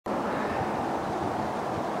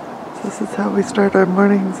This is how we start our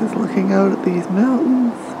mornings, is looking out at these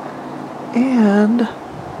mountains and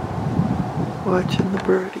watching the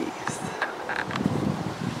birdies.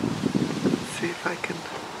 Let's see if I can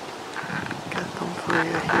get them for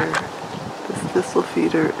you here. This thistle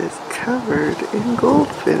feeder is covered in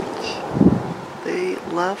goldfinch. They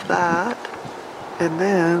love that. And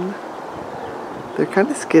then they're kind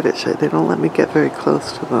of skittish. They don't let me get very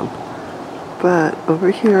close to them. But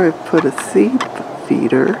over here I've put a seed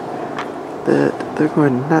feeder that they're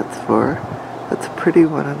going nuts for. That's a pretty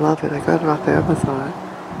one. I love it. I got it off Amazon.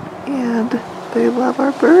 And they love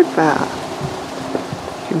our bird bath.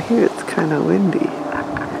 You can hear it's kind of windy.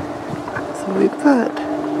 So we've got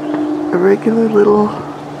a regular little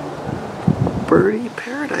birdie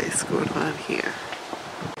paradise going on here.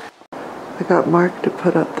 I got Mark to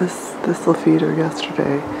put up this thistle feeder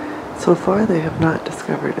yesterday. So far they have not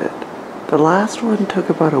discovered it. The last one took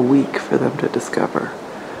about a week for them to discover.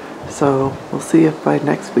 So we'll see if by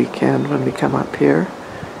next weekend when we come up here,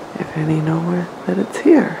 if any know that it's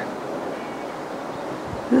here.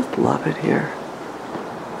 Just love it here.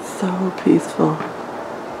 So peaceful.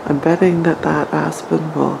 I'm betting that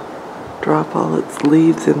aspen will drop all its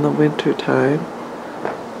leaves in the winter time,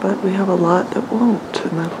 but we have a lot that won't,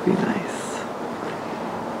 and that'll be nice.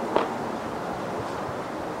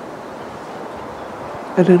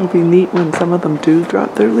 And it'll be neat when some of them do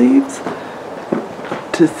drop their leaves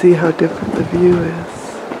to see how different the view is.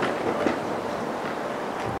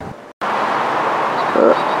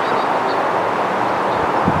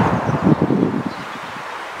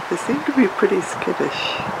 They seem to be pretty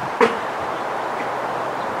skittish.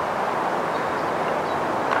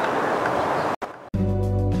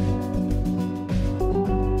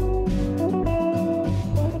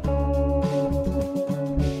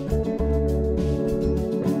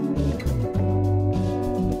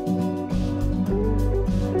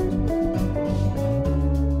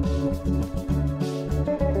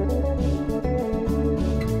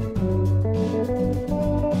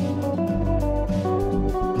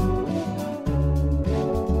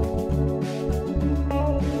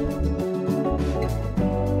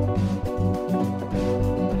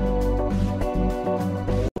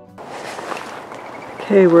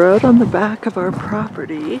 Okay, we're out on the back of our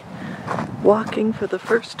property, walking for the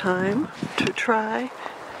first time to try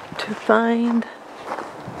to find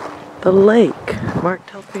the lake. Mark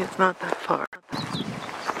tells me it's not that far.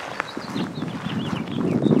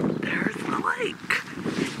 There's the lake.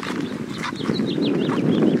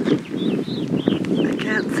 I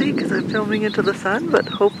can't see because I'm filming into the sun, but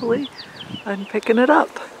hopefully I'm picking it up.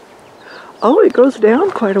 Oh, it goes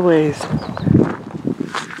down quite a ways.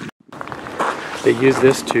 They use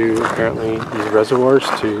this to apparently use reservoirs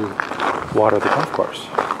to water the golf course.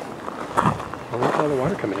 I want all the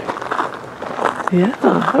water coming in. Yeah,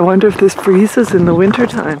 I wonder if this freezes in the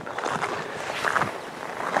wintertime.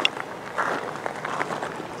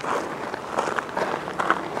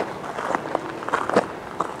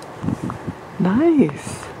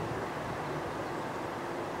 Nice.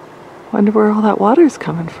 Wonder where all that water's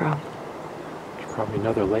coming from. Probably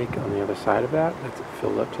another lake on the other side of that that's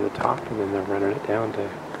filled up to the top, and then they're running it down to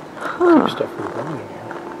keep stuff from growing in here.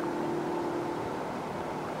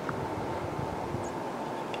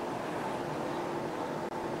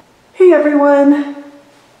 Hey everyone!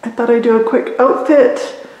 I thought I'd do a quick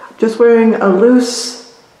outfit. I'm just wearing a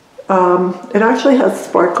loose, it actually has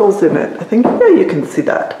sparkles in it. I think, yeah, you can see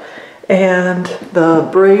that. And the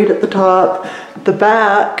braid at the top, the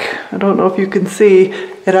back, I don't know if you can see,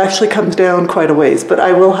 it actually comes down quite a ways, but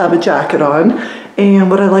I will have a jacket on.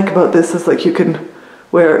 And what I like about this is like you can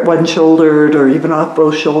wear it one-shouldered or even off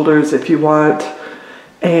both shoulders if you want.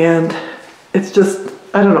 And it's just,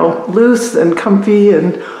 I don't know, loose and comfy,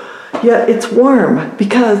 and yet it's warm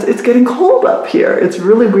because it's getting cold up here. It's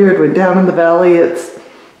really weird when down in the valley it's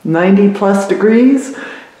 90 plus degrees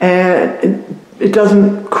and it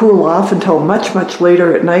doesn't cool off until much, much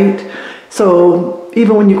later at night. So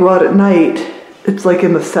even when you go out at night, it's like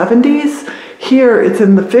in the 70s. Here it's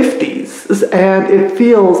in the 50s and it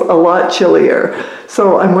feels a lot chillier.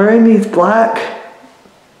 So I'm wearing these black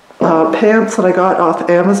pants that I got off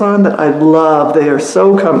Amazon that I love. They are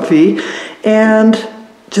so comfy. And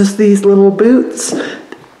just these little boots.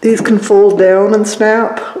 These can fold down and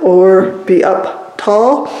snap or be up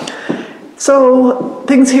tall. So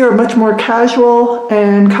things here are much more casual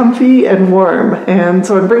and comfy and warm. And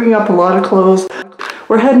so I'm bringing up a lot of clothes.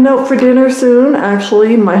 We're heading out for dinner soon,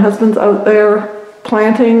 actually. My husband's out there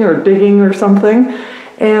planting or digging or something.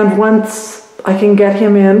 And once I can get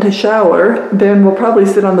him in to shower, then we'll probably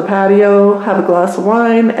sit on the patio, have a glass of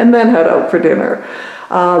wine, and then head out for dinner.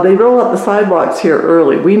 They roll out the sidewalks here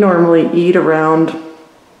early. We normally eat around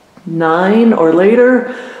 9 or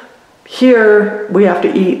later. Here we have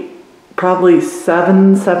to eat probably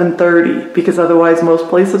 7:30 because otherwise most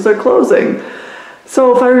places are closing.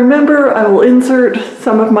 So if I remember, I will insert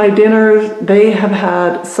some of my dinners. They have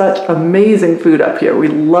had such amazing food up here. We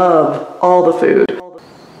love all the food.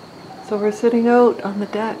 So we're sitting out on the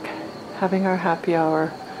deck having our happy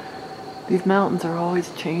hour. These mountains are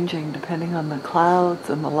always changing depending on the clouds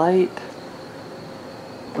and the light.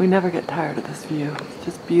 We never get tired of this view. It's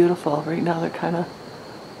just beautiful. Right now they're kind of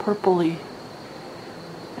purpley.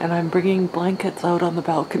 And I'm bringing blankets out on the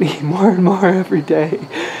balcony more and more every day.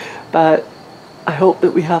 But I hope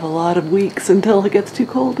that we have a lot of weeks until it gets too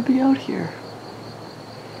cold to be out here.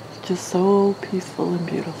 It's just so peaceful and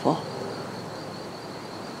beautiful.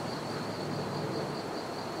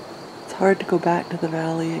 It's hard to go back to the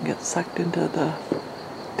valley and get sucked into the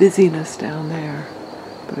busyness down there,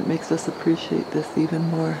 but it makes us appreciate this even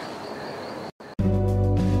more.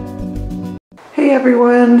 Hey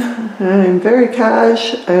everyone, I'm very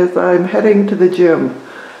cash as I'm heading to the gym.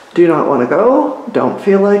 Do not want to go, don't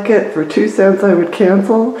feel like it. For 2 cents I would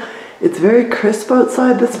cancel. It's very crisp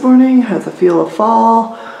outside this morning, has a feel of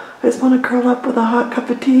fall. I just want to curl up with a hot cup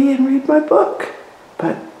of tea and read my book.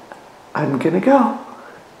 But I'm gonna go.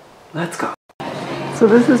 Let's go. So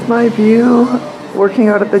this is my view working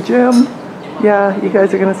out at the gym. Yeah, you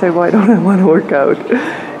guys are gonna say, why don't I want to work out?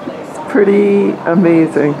 It's pretty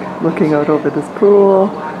amazing looking out over this pool,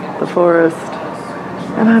 the forest,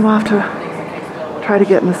 and I'm off to try to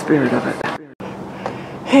get in the spirit of it.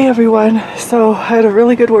 Hey everyone, so I had a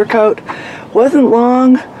really good workout. Wasn't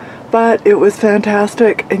long, but it was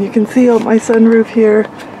fantastic, and you can see out my sunroof here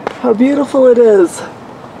how beautiful it is.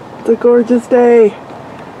 It's a gorgeous day.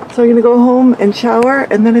 So I'm gonna go home and shower,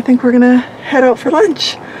 and then I think we're gonna head out for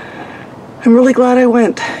lunch. I'm really glad I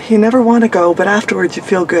went. You never want to go, but afterwards you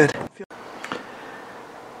feel good.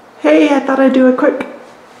 Hey, I thought I'd do a quick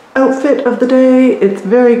outfit of the day. It's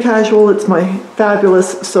very casual. It's my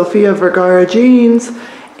fabulous Sofia Vergara jeans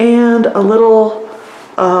and a little,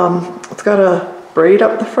 it's got a braid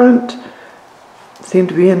up the front. Seemed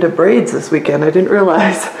to be into braids this weekend, I didn't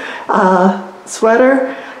realize.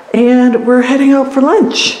 Sweater, and we're heading out for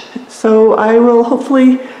lunch. So I will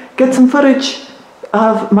hopefully get some footage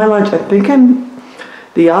of my lunch. I'm thinking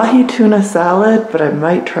the ahi tuna salad, but I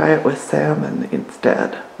might try it with salmon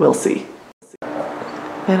instead. We'll see.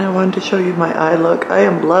 And I wanted to show you my eye look. I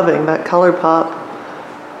am loving that ColourPop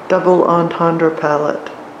double entendre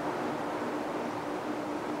palette.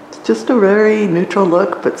 It's just a very neutral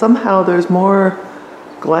look, but somehow there's more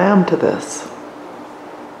glam to this.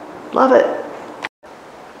 Love it.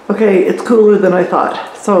 Okay, it's cooler than I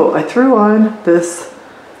thought. So I threw on this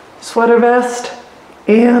sweater vest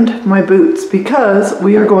and my boots because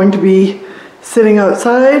we are going to be sitting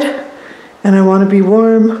outside and I want to be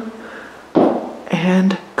warm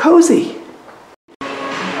and cozy.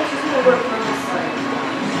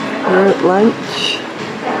 We're at lunch.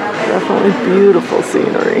 Definitely beautiful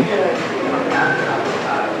scenery.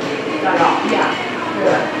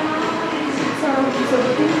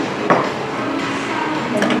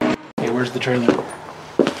 Hey, where's the trailer?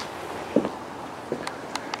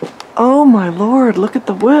 Oh my lord, look at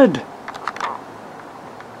the wood.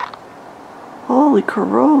 Holy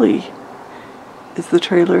caroli. Is the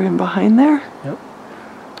trailer in behind there? Yep.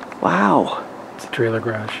 Wow. It's a trailer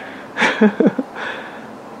garage.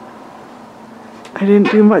 I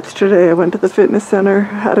didn't do much today. I went to the fitness center,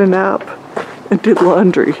 had a nap, and did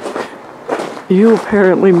laundry. You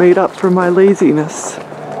apparently made up for my laziness.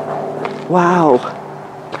 Wow.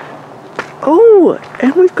 Oh,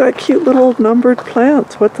 and we've got cute little numbered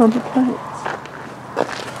plants. What's on the plants?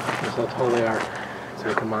 That's how tall they are, so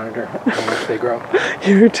we can monitor how much they grow.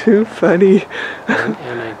 You're too funny. And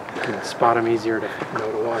I can spot them easier to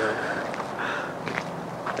know to water.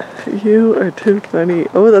 You are too funny.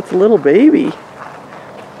 Oh, that's a little baby.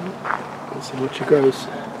 Let's see what she grows.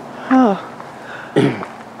 Huh.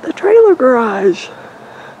 The trailer garage.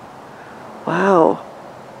 Wow.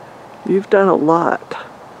 You've done a lot.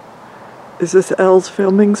 Is this Elle's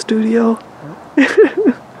filming studio?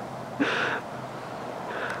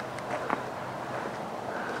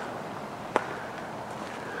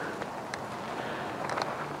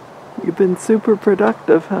 You've been super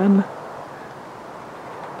productive, hon.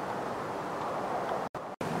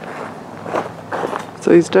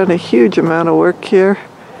 So he's done a huge amount of work here.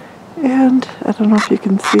 And I don't know if you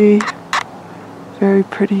can see, very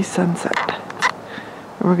pretty sunset.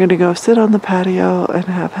 And we're gonna go sit on the patio and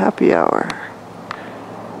have happy hour.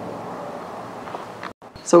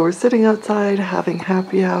 So we're sitting outside having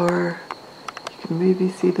happy hour. You can can maybe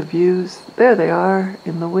see the views. There they are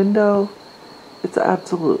in the window. It's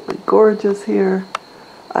absolutely gorgeous here.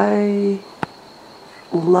 I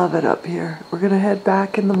love it up here. We're gonna head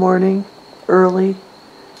back in the morning early.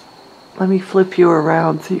 Let me flip you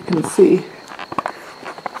around so you can see.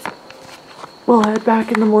 We'll head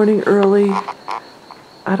back in the morning early.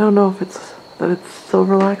 I don't know if it's that it's so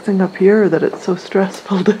relaxing up here or that it's so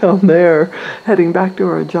stressful down there, heading back to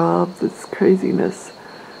our jobs. It's craziness.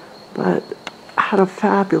 But I had a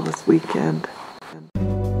fabulous weekend.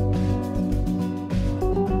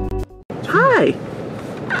 Hi!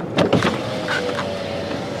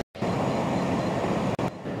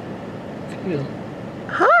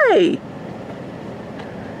 Hi!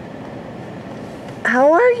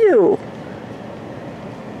 How are you?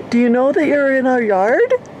 Do you know that you're in our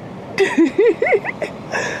yard?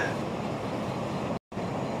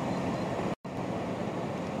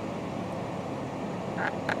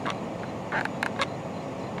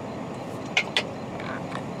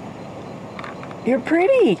 You're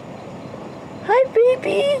pretty. Hi,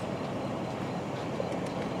 baby.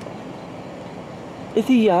 Is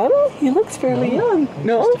he young? He looks fairly young.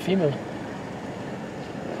 No? Just a female.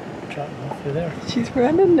 Trotting off through there. She's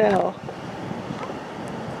running now.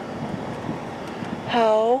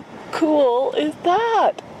 How cool is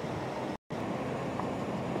that?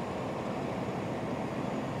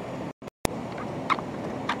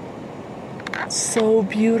 So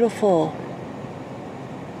beautiful.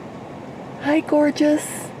 Hi, gorgeous.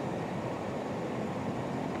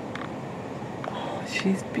 Oh,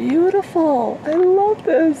 she's beautiful. I love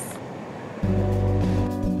this.